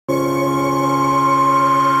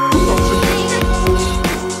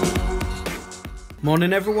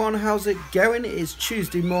Morning everyone, how's it going? It is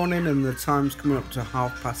Tuesday morning and the time's coming up to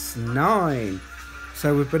 9:30.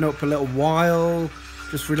 So we've been up a little while,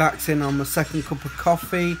 just relaxing on my second cup of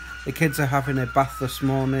coffee. The kids are having a bath this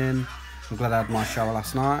morning. I'm glad I had my shower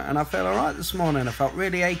last night and I feel alright this morning. I felt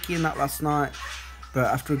really achy in that last night, but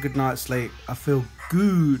after a good night's sleep I feel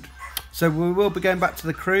good. So we will be going back to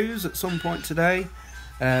the cruise at some point today.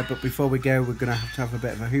 But before we go, we're going to have a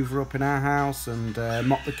bit of a hoover up in our house and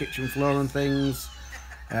mop the kitchen floor and things.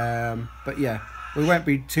 But yeah, we won't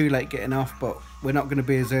be too late getting off, but we're not going to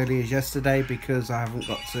be as early as yesterday because I haven't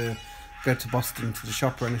got to go to Boston to the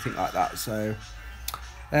shop or anything like that. So,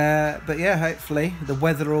 but yeah, hopefully the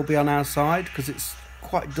weather will be on our side because it's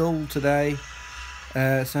quite dull today.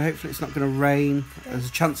 So hopefully it's not going to rain. There's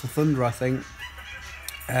a chance of thunder, I think.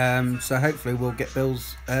 So hopefully we'll get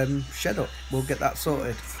Bill's shed up. We'll get that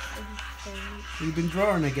sorted. You've been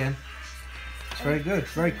drawing again. It's very good.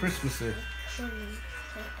 Very Christmassy.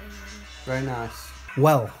 Very nice.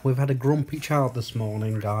 Well, we've had a grumpy child this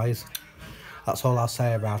morning, guys. That's all I'll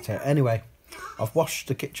say about it. Anyway, I've washed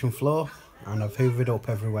the kitchen floor and I've hoovered up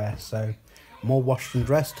everywhere. So I'm all washed and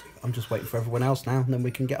dressed. I'm just waiting for everyone else now, and then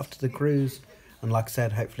we can get off to the cruise. And like I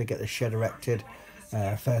said, hopefully get the shed erected.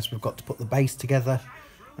 First, we've got to put the base together,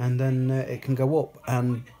 and then it can go up.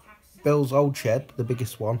 And Bill's old shed, the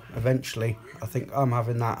biggest one, eventually I think I'm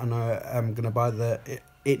having that, and I'm going to buy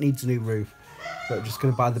it needs a new roof, but I'm just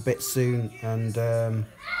going to buy the bits soon. And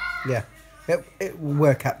yeah, it will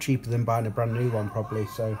work out cheaper than buying a brand new one probably.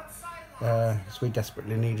 So we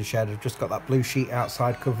desperately need a shed. I've just got that blue sheet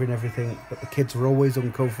outside covering everything, but the kids are always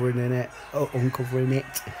uncovering it,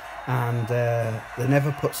 and they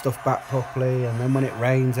never put stuff back properly, and then when it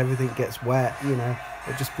rains everything gets wet. You know,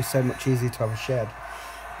 it'd just be so much easier to have a shed.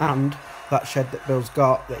 And that shed that Bill's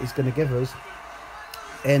got that he's going to give us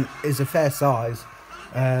is a fair size,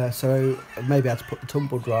 so maybe I had to put the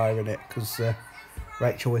tumble dryer in it, because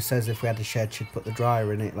Rachel always says if we had a shed she'd put the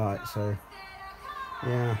dryer in it, like. So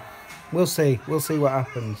yeah, we'll see what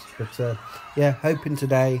happens, but yeah, hoping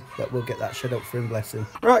today that we'll get that shed up for him, bless him.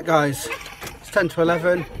 Right guys, it's 10 to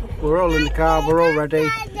 11, we're all in the car, we're all ready.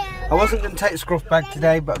 I wasn't going to take the scruff bag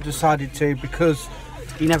today, but I've decided to because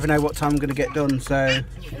you never know what time I'm going to get done. So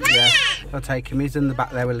yeah, I'll take him. He's in the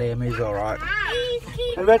back there with Liam, he's alright.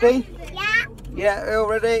 You ready? Yeah. Yeah, all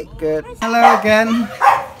ready? Good. Hello again.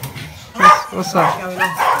 What's that?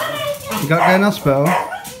 You got to go in hospital?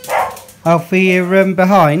 Oh, for your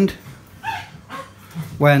behind?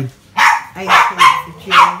 When? 18th of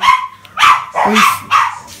June.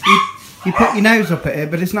 You put your nose up at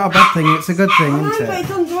it, but it's not a bad thing, it's a good thing, isn't it? But it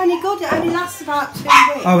doesn't do any good, it only lasts about 2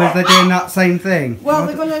 weeks. Oh, is they doing that same thing? Well,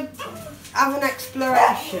 they're going to have an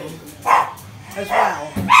exploration as well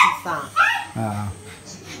as that. Ah.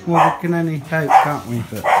 Well, we can only hope, can't we?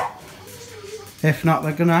 But if not,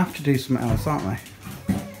 they're going to have to do something else, aren't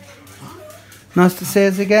they? Nice to see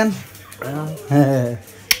us again.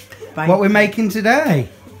 What we're making today?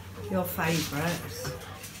 Your favourites.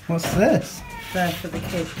 What's this? They're for the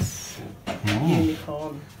kids. Oh.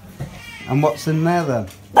 Unicorn. And what's in there then?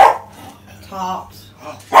 Tart.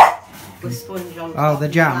 With sponge on top. Oh, the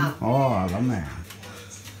jam. Oh, I love that.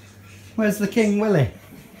 Where's the King Willie?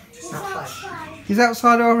 He's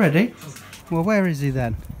outside already? Well, where is he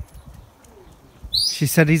then? She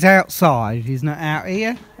said he's outside. He's not out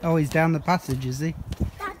here. Oh, he's down the passage, is he?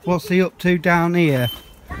 What's he up to down here?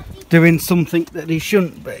 Daddy, doing something that he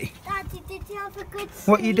shouldn't be. Daddy, did you have a good sleep?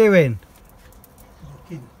 What are you doing?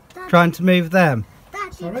 Daddy, Trying to move them?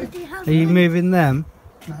 Daddy, did you have Are you moving them?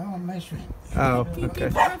 No, I'm measuring. Oh, Did okay. you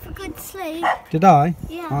have a good sleep? Did I?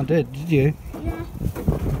 Yeah. I did. Did you? Yeah.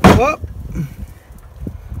 What?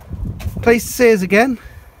 Pleased to see us again.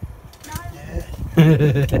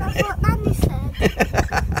 That's what Nanny said.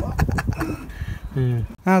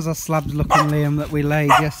 How's our slabs looking, Liam, that we laid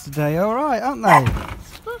yesterday? All right, aren't they?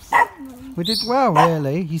 We did well,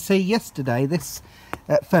 really. You see, yesterday,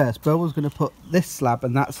 at first, Bill was going to put this slab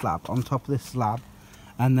and that slab on top of this slab,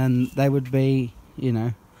 and then they would be, you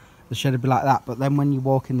know, the shed would be like that. But then when you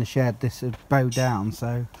walk in the shed, this would bow down,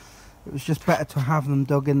 so it was just better to have them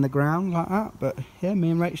dug in the ground like that. But yeah, me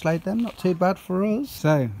and Rach laid them, not too bad for us.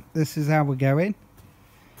 So this is how we're going.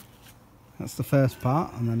 That's the first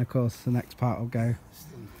part, and then of course the next part will go,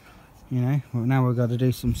 you know, well, now we've got to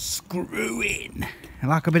do some screwing. I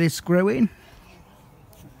like a bit of screwing.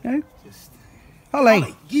 No?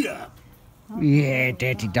 Holly! Get up! Yeah,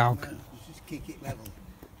 dirty dog. Just kick it level.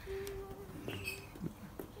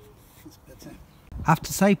 That's better. I have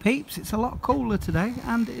to say, peeps, it's a lot cooler today,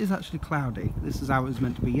 and it is actually cloudy. This is how it was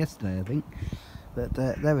meant to be yesterday, I think. But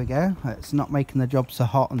there we go. It's not making the job so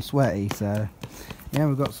hot and sweaty. So yeah,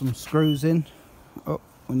 we've got some screws in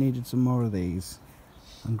we needed some more of these.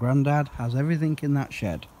 And Grandad has everything in that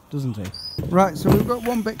shed, doesn't he? Right, so we've got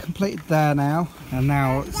one bit completed there now, and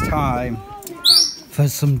now it's time for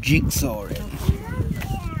some jigsawing.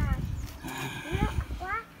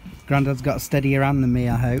 Grandad's got a steadier hand than me,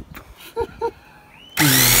 I hope.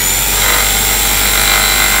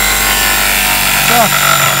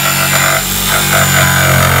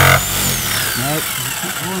 Nope.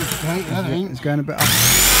 It's going a bit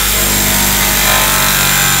off.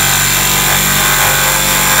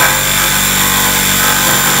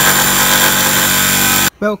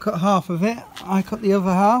 Bill cut half of it, I cut the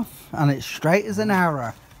other half, and it's straight as an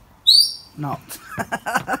arrow. Not.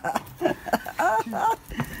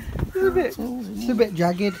 It's a bit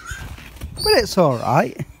jagged, but it's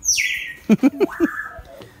alright.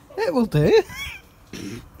 It will do.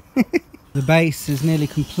 The base is nearly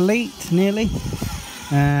complete,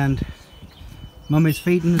 and Mummy's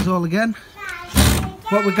feeding us all again.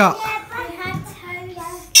 What we got? We had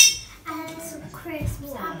toast and some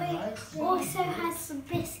crisps, and we also had some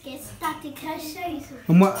biscuits. Daddy, can I show you something?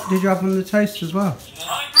 And what did you have on the toast as well?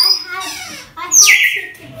 I had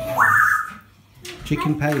chicken paste.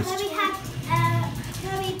 Chicken paste. Then we had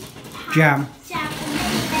Jam. Jam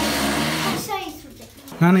and then I'll show you something.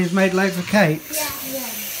 Nanny's made loads of cakes.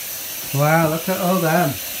 Yeah. Wow, look at all them.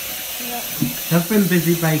 She's been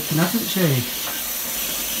busy baking, hasn't she?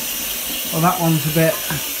 Well, that one's a bit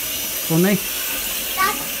funny.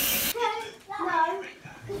 No,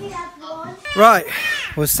 because we had one. Right,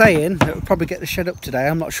 I was saying that we'll probably get the shed up today.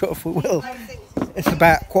 I'm not sure if we will. It's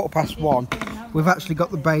about 1:15. We've actually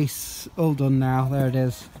got the base all done now. There it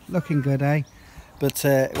is. Looking good, eh? But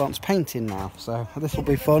it wants painting now, so this will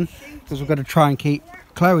be fun because we've got to try and keep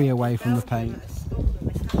Chloe away from the paint.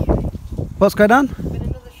 What's going on? There's been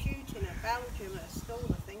another shooting at Belgium at a school,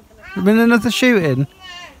 I think. There's been another shooting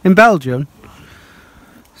in Belgium.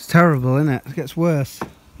 It's terrible, isn't it? It gets worse.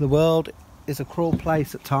 The world is a cruel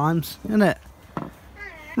place at times, isn't it?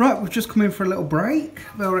 Right, we've just come in for a little break.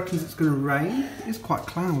 Bill reckons it's going to rain. It's quite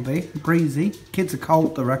cloudy, breezy. Kids are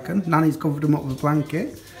cold, I reckon. Nanny's covered them up with a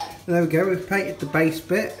blanket. And there we go, we've painted the base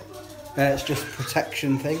bit. It's just a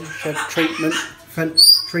protection thing, shed treatment,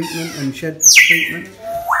 fence treatment and shed treatment.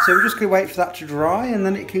 So we're just going to wait for that to dry and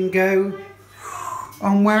then it can go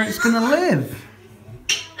on where it's going to live.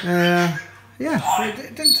 Yeah,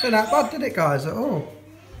 it didn't turn out bad, did it, guys, at all?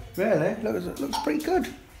 Really, it looks pretty good.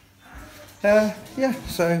 Yeah,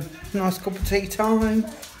 so nice cup of tea time.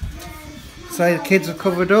 So the kids are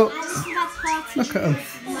covered up. Look at them.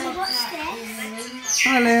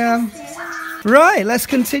 Hi, Liam. Right, let's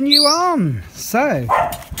continue on. So,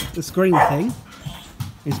 the screen thing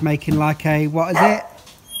is making like a, what is it?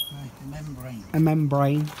 Like a membrane. A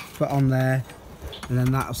membrane put on there, and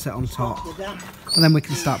then that'll sit on top. And then we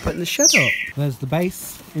can start putting the shed up. There's the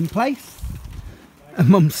base in place. And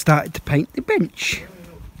Mum started to paint the bench.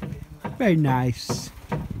 Very nice.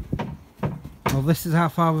 Well, this is how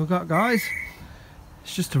far we've got, guys.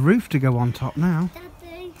 It's just a roof to go on top now.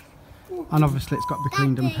 Daddy, And obviously it's got to be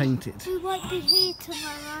cleaned and painted. we won't be here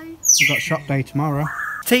tomorrow. We've got shop day tomorrow.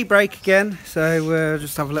 Tea break again, so we'll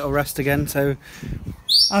just have a little rest again. So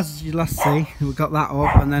as you last see, we got that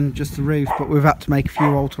up and then just the roof, but we've had to make a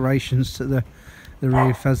few alterations to the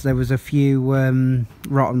roof as there was a few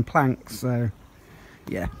rotten planks. So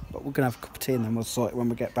yeah, but we're gonna have a cup of tea and then we'll sort it when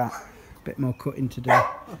we get back. A bit more cutting to do,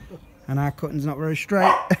 and our cutting's not very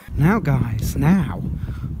straight. Now guys,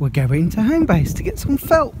 we're going to Homebase to get some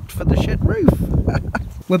felt for the shed roof.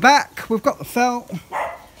 We're back, we've got the felt.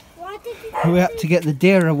 Why did you We had to get the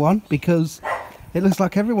dearer one because it looks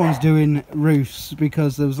like everyone's doing roofs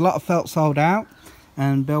because there was a lot of felt sold out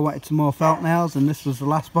and Bill wanted some more felt nails and this was the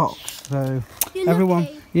last box. So You're everyone,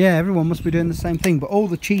 lucky. yeah, everyone must be doing the same thing, but all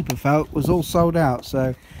the cheaper felt was all sold out,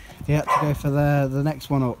 so he had to go for the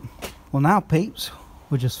next one up. Well now peeps,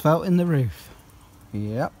 we're just felting the roof.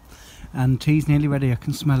 Yep, and tea's nearly ready, I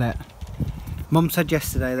can smell it. Mum said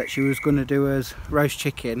yesterday that she was going to do us roast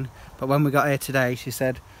chicken, but when we got here today she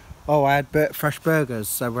said, oh, I had fresh burgers,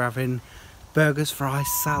 so we're having burgers, fries,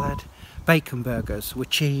 salad, bacon burgers with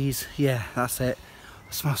cheese. Yeah, that's it.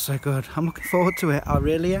 It smells so good. I'm looking forward to it, I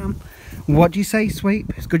really am. What do you say, Sweep?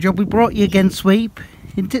 It's a good job we brought you again, Sweep.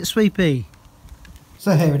 Isn't it, Sweepy?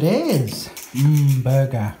 So here it is.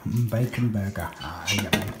 Burger. Bacon burger.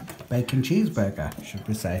 Yummy. Bacon cheeseburger, should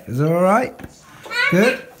we say. Is it alright?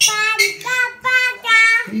 Good?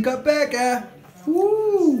 You got burger?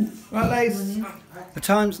 Woo! Right, Lace. The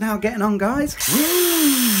time's now getting on, guys.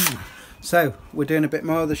 Woo! So, we're doing a bit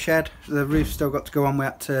more of the shed. The roof's still got to go on. We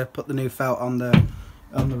had to put the new felt on the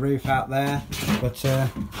roof out there. But, yeah.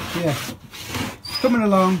 Coming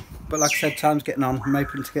along. But like I said, time's getting on. I'm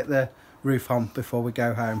hoping to get the roof on before we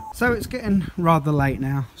go home. So it's getting rather late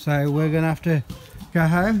now, so we're going to have to go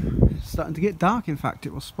home. It's starting to get dark, in fact.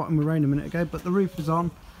 It was spotting with rain a minute ago, but the roof is on.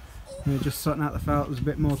 We're just sorting out the felt. There's a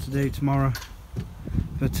bit more to do tomorrow.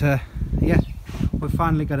 But yeah, we've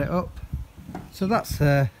finally got it up. So that's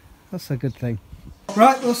a good thing.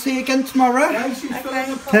 Right, we'll see you again tomorrow. Okay.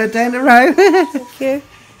 Third day in a row. Thank you.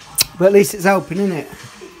 But at least it's open, isn't it?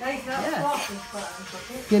 Yeah.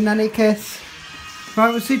 Give Nanny a kiss. Right,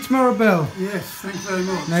 we'll see you tomorrow, Bill. Yes, thanks very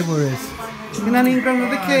much. No worries. Give Nanny and Grandma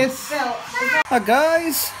a kiss. Hi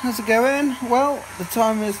guys, how's it going? Well, the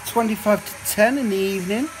time is 25 to 10 in the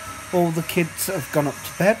evening. All the kids have gone up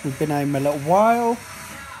to bed. We've been home a little while.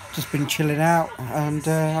 Just been chilling out, and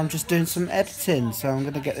I'm just doing some editing, so I'm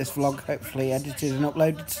going to get this vlog hopefully edited and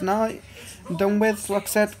uploaded tonight and done with. Like I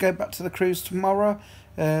said, go back to the cruise tomorrow,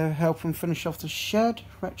 help them finish off the shed.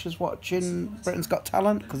 Rach is watching Britain's Got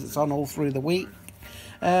Talent because it's on all through the week.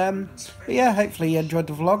 But yeah, hopefully you enjoyed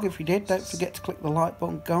the vlog. If you did, don't forget to click the like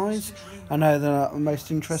button, guys. I know they're not the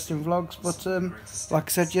most interesting vlogs, but like I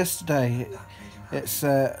said yesterday, it's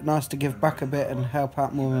nice to give back a bit and help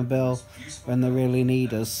out Mum and Bill when they really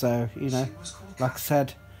need us. So, you know, like I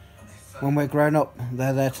said, when we're grown up,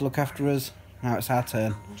 they're there to look after us. Now it's our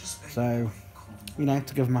turn. So, you know,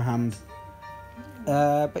 to give them a hand.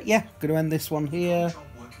 But yeah, going to end this one here.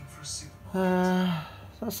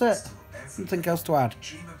 That's it. Nothing else to add.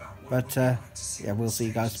 But yeah, we'll see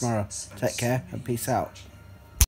you guys tomorrow. Take care and peace out.